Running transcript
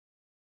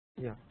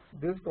Yeah,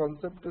 this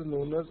concept is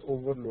known as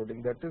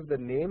overloading. That is, the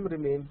name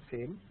remains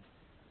same,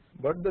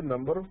 but the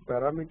number of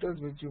parameters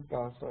which you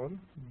pass on,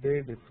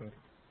 they differ.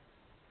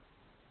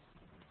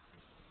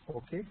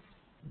 Okay,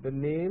 the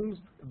names,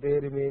 they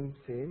remain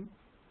same,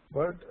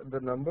 but the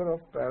number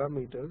of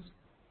parameters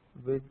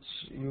which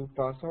you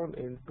pass on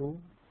into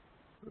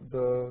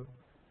the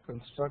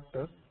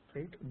constructor,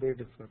 right, they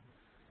differ.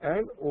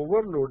 And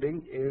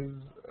overloading is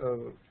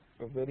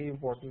a very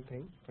important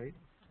thing, right?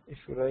 If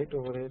you write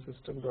over here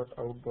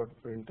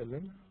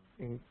system.out.println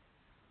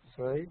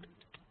inside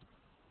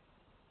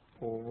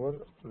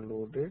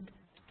overloaded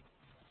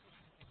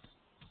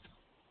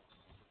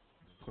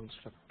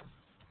constructor,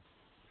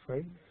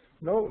 right?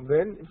 Now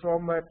when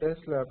from my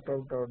test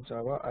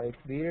laptop.java I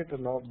create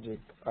an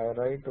object, I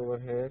write over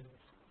here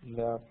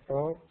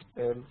laptop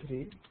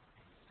L3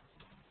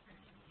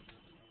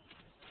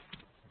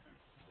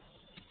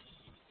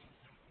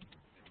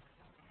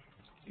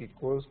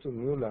 equals to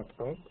new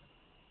laptop,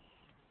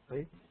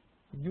 right?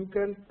 You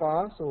can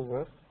pass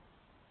over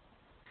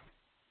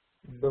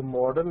the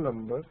model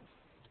number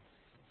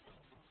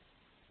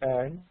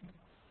and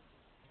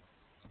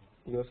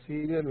your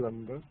serial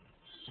number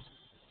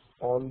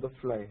on the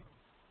fly.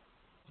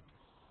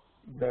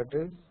 That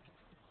is,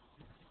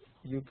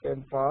 you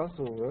can pass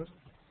over,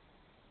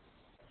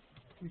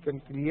 you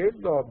can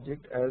create the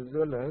object as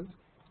well as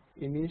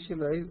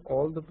initialize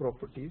all the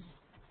properties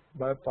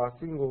by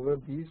passing over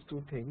these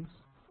two things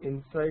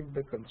inside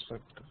the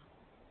constructor.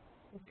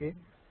 Okay,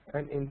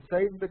 and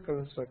inside the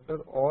constructor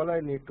all I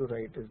need to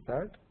write is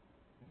that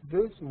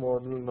this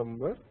model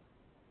number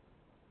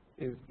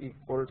is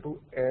equal to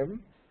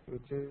M,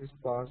 which is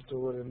passed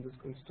over in this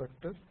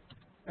constructor,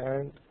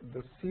 and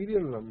the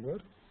serial number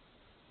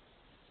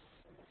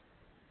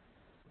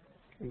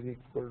is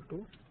equal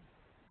to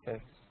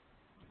S.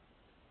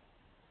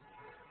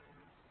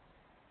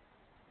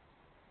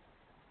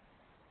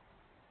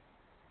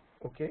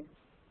 Okay,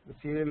 the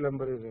serial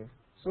number is S.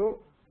 So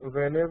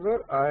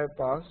whenever I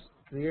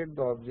create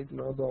the object,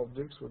 now the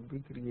objects would be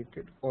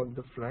created on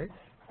the fly,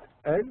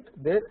 and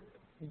their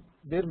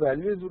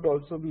values would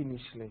also be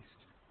initialized.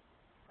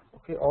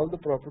 Okay, all the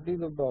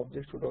properties of the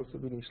objects would also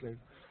be initialized.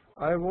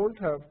 I won't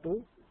have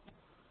to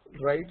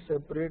write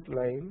separate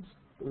lines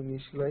to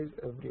initialize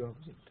every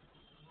object.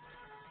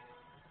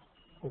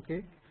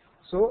 Okay,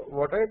 so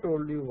what I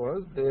told you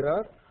was there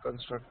are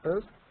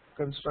constructors.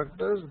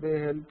 Constructors, they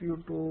help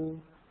you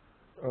to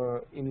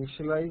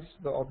initialize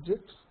the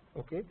objects.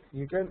 Okay,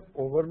 you can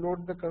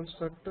overload the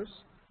constructors.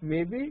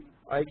 Maybe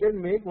I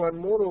can make one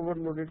more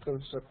overloaded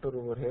constructor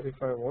over here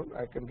if I want.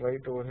 I can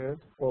write over here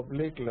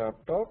public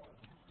laptop,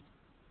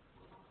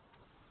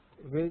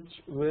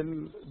 which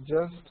will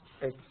just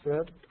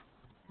accept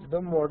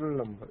the model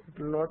number. It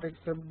will not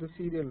accept the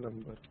serial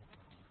number,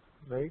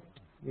 right?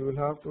 You will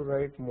have to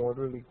write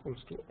model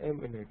equals to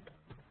M in it.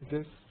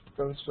 This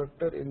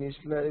constructor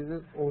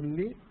initializes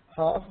only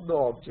half the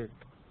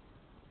object.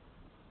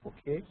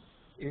 Okay,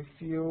 if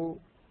you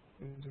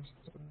just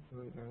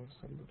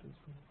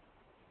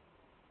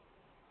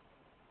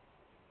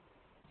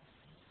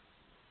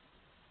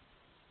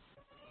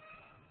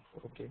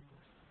okay,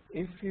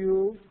 if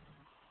you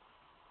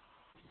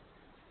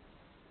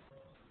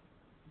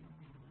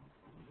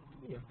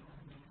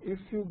if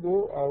you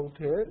go out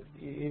here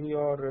in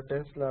your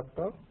test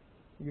laptop,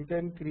 you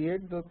can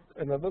create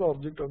another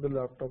object of the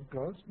laptop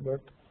class,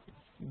 but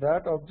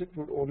that object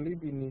would only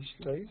be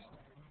initialized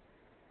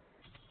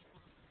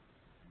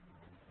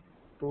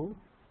to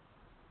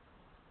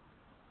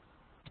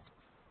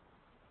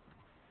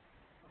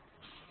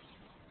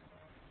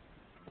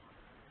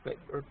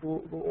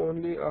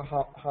only a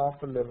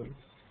half a level,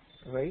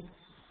 right?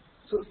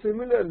 So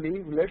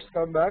similarly, let's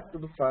come back to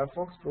the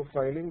Firefox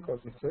profiling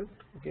concept,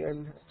 okay,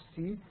 and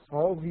see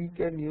how we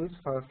can use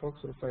Firefox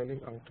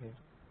profiling out here.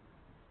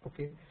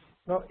 Okay,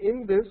 now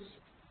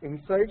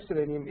inside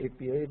Selenium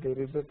API, there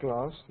is a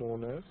class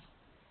known as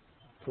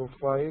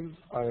profiles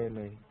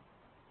INI.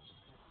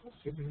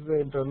 Okay, this is the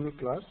internal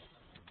class.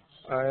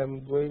 I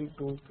am going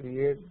to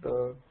create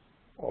the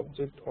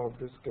object of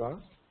this class.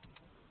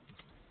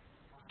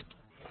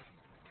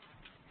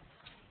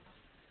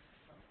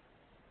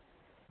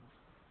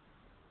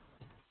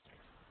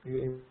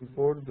 You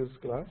import this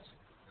class.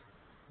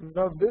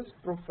 Now this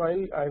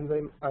profile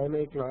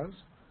INI class,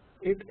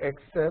 it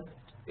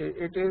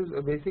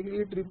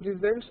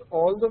represents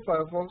all the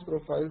Firefox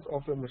profiles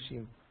of a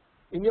machine.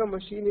 In your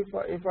machine, if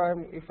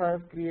I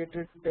have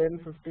created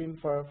 10-15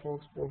 Firefox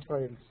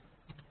profiles,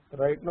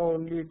 right now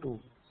only 2,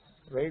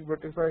 right?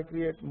 But if I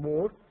create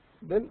more,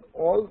 then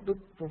all the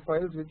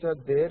profiles which are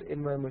there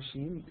in my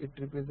machine, it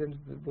represents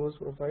those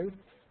profiles.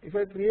 If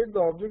I create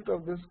the object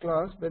of this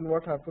class, then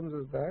what happens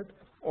is that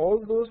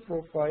all those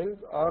profiles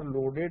are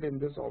loaded in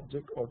this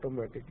object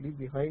automatically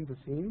behind the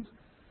scenes.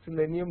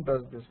 Selenium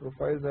does this.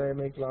 Profiles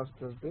INI class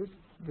does this.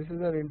 This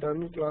is an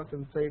internal class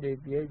inside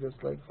API,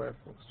 just like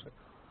Firefox does.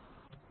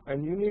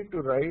 And you need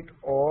to write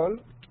all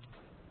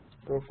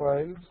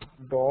profiles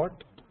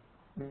dot.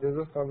 There is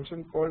a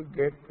function called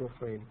get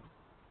profile.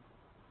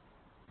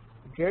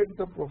 Get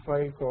the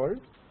profile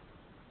called,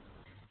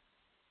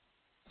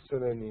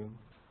 Selenium,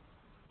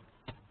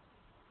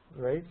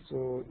 right?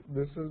 So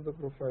this is the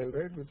profile,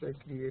 right, which I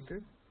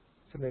created.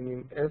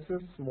 Selenium. S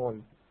is small,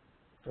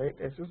 right?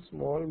 S is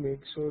small.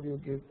 Make sure you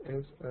give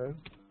S as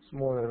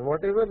small. And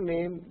whatever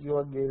name you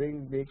are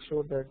giving, make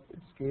sure that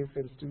it's case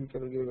sensitive. You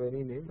can give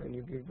any name and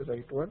you give the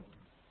right one.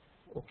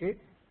 Okay.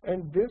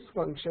 And this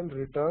function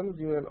returns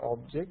you an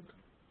object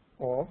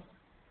of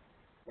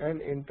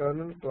an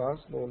internal class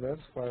known as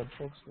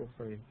Firefox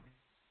profile.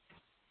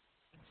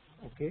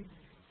 Okay.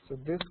 So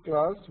this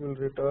class will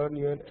return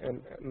you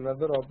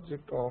another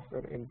object of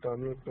an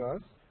internal class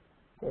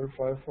called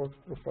Firefox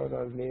profile.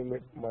 I'll name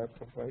it my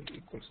profile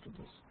equals to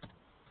this.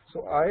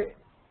 So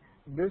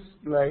this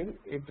line,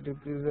 it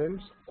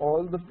represents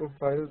all the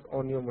profiles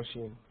on your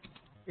machine.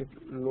 It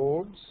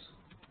loads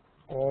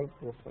all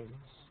profiles.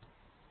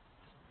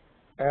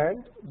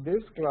 And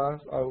this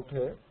class out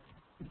here,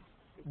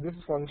 this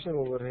function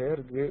over here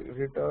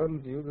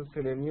returns you the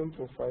Selenium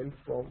profile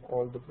from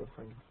all the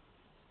profiles.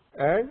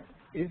 And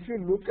if you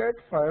look at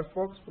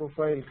Firefox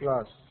profile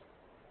class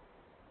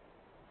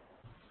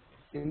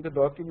in the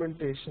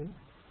documentation,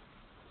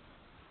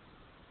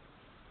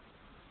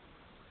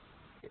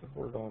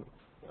 hold on,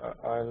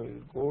 I'll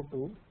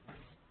open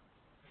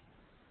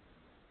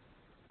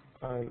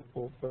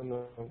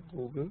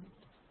Google.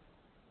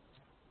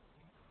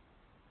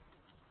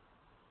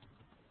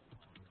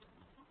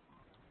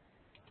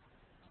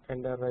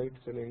 And I write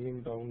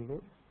Selenium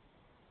download.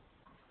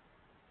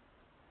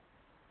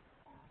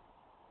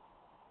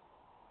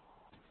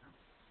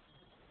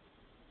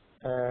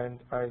 And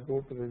I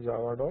go to the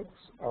Java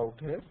docs out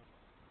here.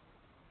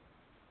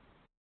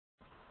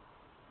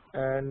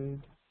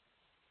 And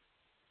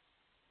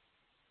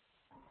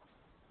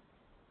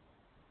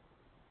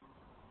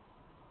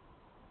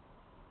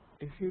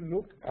if you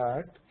look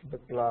at the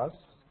class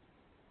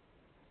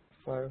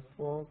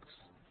Firefox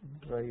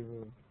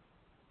driver,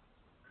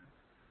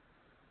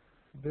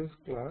 this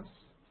class,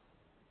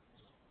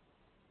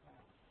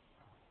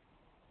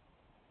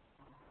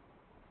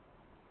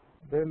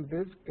 then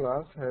this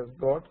class has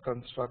got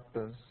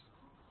constructors.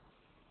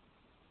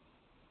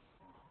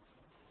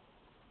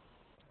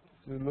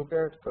 So you look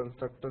at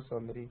constructor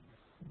summary.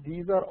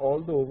 These are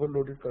all the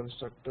overloaded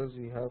constructors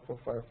we have for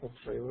Firefox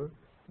driver.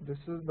 This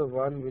is the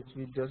one which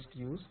we just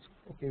used.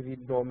 Okay, we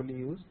normally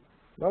use.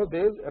 Now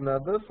there is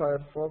another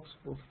Firefox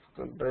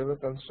driver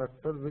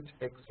constructor which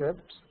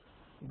accepts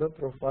the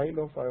profile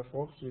of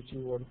Firefox which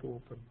you want to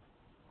open.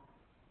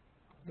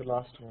 The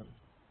last one.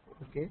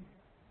 Okay.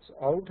 So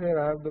out here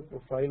I have the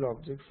profile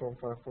object from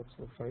Firefox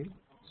profile.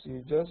 So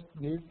you just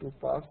need to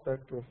pass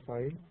that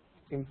profile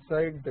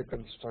inside the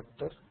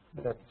constructor.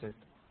 That's it.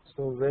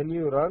 So when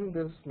you run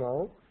this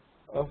now,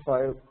 a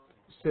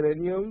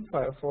Selenium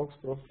Firefox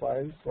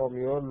profile from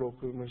your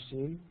local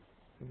machine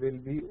will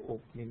be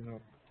opening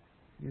up.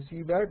 You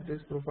see that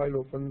this profile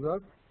opens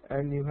up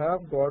and you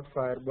have got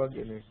Firebug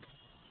in it,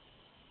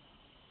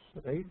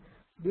 right?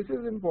 This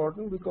is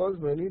important because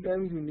many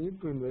times you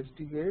need to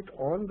investigate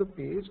on the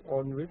page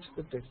on which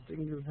the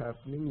testing is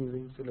happening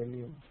using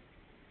Selenium,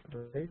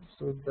 right?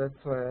 So that's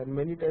why, and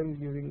many times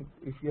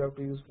if you have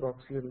to use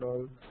proxy and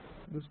all,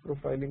 this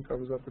profiling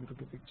comes up into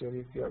the picture.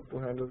 If you have to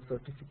handle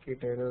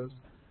certificate errors,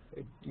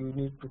 you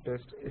need to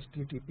test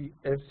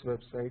HTTPS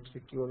websites,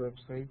 secure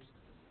websites,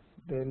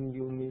 then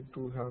you need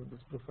to have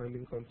this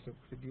profiling concept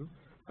with you.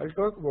 I'll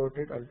talk about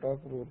it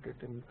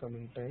in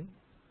coming time.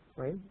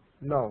 Fine.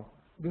 Now,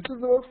 this is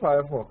about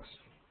Firefox,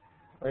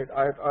 right?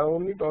 I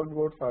only talked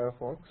about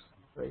Firefox,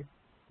 right?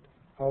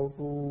 How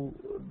to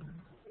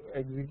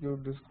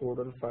execute this code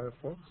on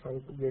Firefox, how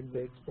to get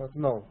the XPATHS.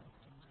 Now,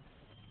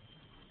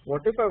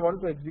 what if I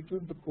want to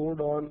execute the code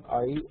on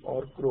IE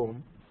or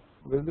Chrome?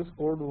 Will this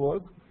code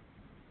work?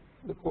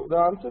 The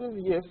answer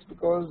is yes,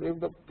 because if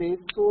the page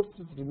source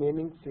is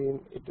remaining same,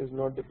 it is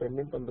not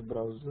dependent on the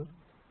browser.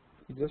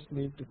 You just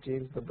need to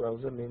change the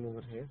browser name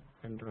over here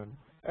and run.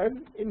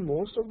 And in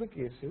most of the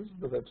cases,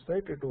 the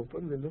website it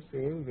opens in the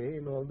same way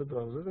in all the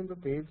browsers and the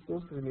page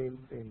source remains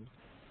same.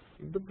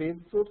 If the page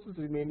source is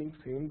remaining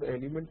same, the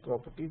element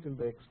properties in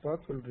the XPath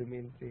will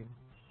remain same.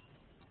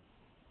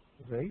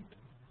 Right?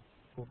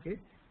 Okay.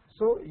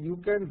 So you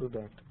can do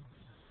that.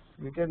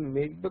 You can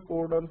make the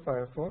code on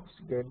Firefox,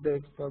 get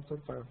the XPaths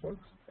on Firefox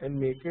and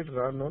make it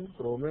run on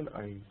Chrome and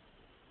IE.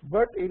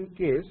 But in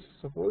case,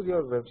 suppose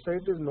your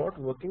website is not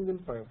working in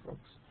Firefox,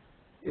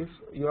 if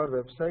your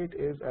website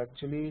is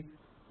actually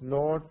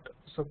not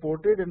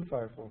supported in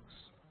Firefox,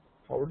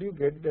 how do you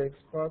get the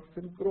XPaths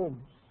in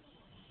Chrome?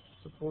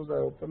 Suppose I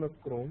open up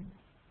Chrome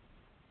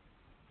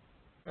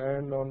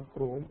and on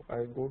Chrome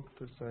I go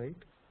to the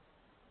site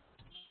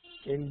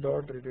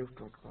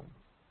in.rediff.com.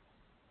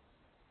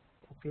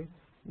 Okay.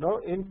 Now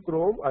in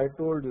Chrome I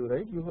told you,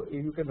 right,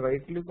 you can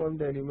right click on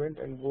the element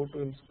and go to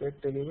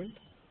inspect element.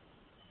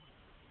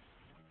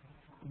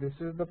 This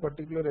is the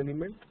particular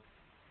element,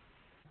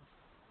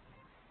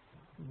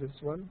 this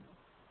one.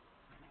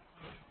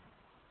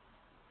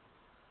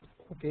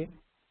 Okay.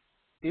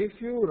 If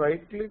you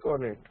right click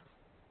on it,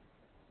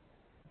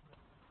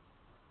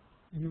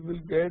 you will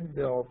get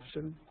the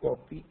option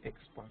copy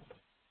XPath.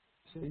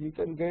 So you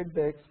can get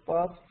the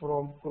XPath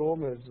from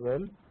Chrome as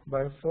well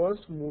by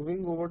first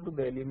moving over to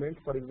the element,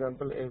 for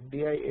example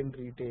FDI in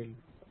retail.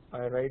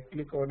 I right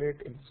click on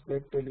it,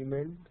 inspect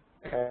element,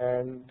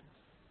 and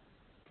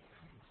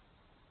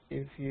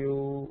if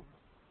you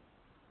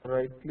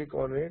right click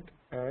on it,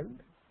 and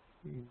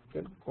you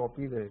can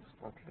copy the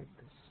XPath like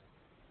this.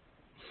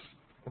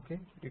 Okay,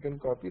 you can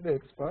copy the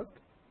XPath,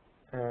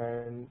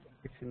 and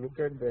if you look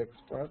at the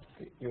XPath,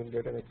 you will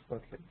get an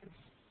XPath like this.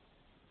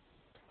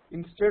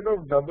 Instead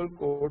of double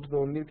quotes, the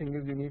only thing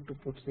is you need to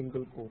put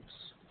single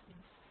quotes.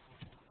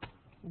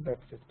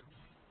 That's it.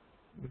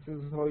 This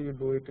is how you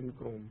do it in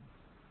Chrome.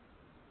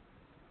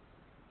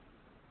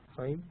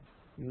 Fine.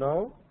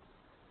 Now,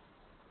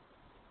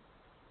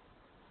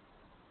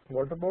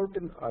 what about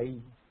in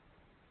IE?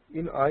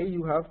 In IE,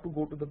 you have to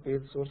go to the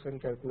page source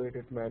and calculate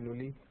it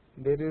manually.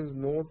 There is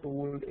no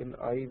tool in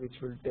IE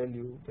which will tell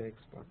you the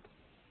XPath.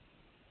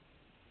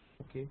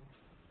 Okay.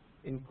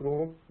 In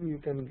Chrome you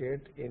can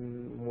get,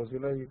 in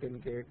Mozilla you can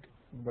get,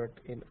 but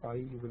in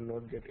IE you will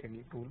not get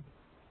any tool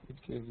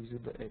which gives you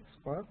the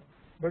XPath.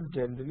 But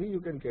generally you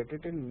can get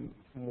it in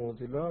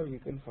Mozilla, you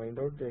can find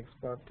out the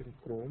XPath in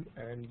Chrome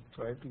and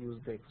try to use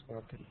the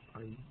XPath in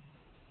IE.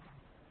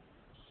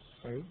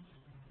 Right?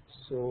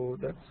 So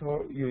that's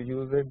how you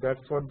use it.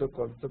 That's what the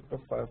concept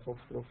of Firefox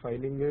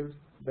profiling is.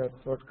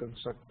 That's what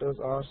constructors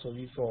are. So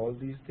we saw all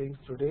these things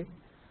today,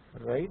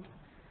 right?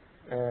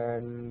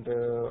 And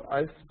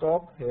I'll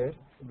stop here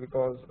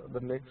because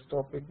the next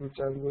topic which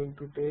I'm going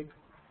to take,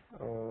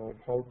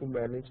 how to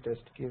manage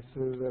test cases,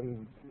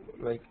 and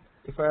like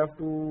if I have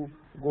to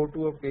go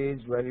to a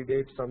page,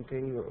 validate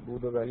something, do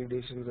the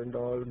validations and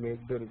all,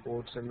 make the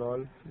reports and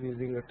all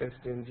using a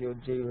TestNg or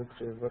Junit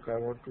framework, I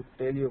want to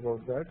tell you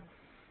about that.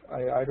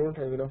 I don't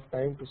have enough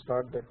time to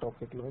start that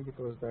topic now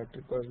because that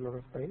requires a lot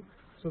of time.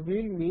 So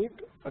we'll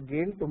meet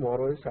again.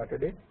 Tomorrow is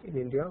Saturday in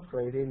India,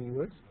 Friday in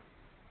US.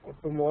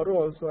 Tomorrow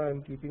also I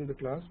am keeping the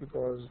class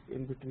because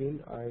in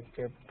between I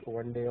kept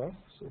one day off.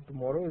 So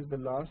tomorrow is the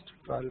last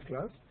trial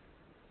class,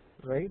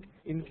 right?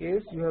 In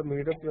case you have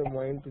made up your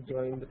mind to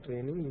join the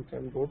training, you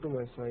can go to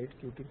my site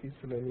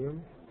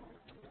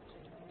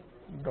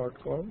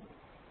qtpselenium.com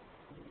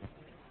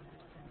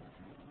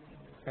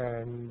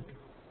and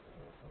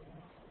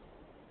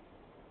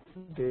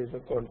there is a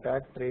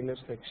contact trainer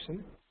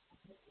section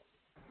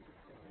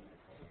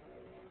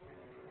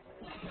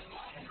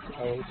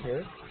out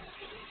here.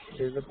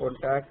 There is a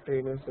contact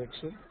trainer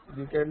section.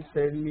 You can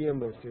send me a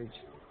message,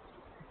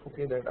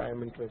 okay, that I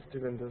am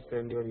interested, and just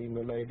send your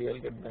email ID. I'll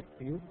get back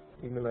to you.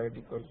 Email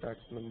ID,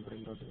 contact number,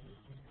 and other.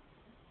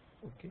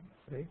 Okay,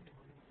 right?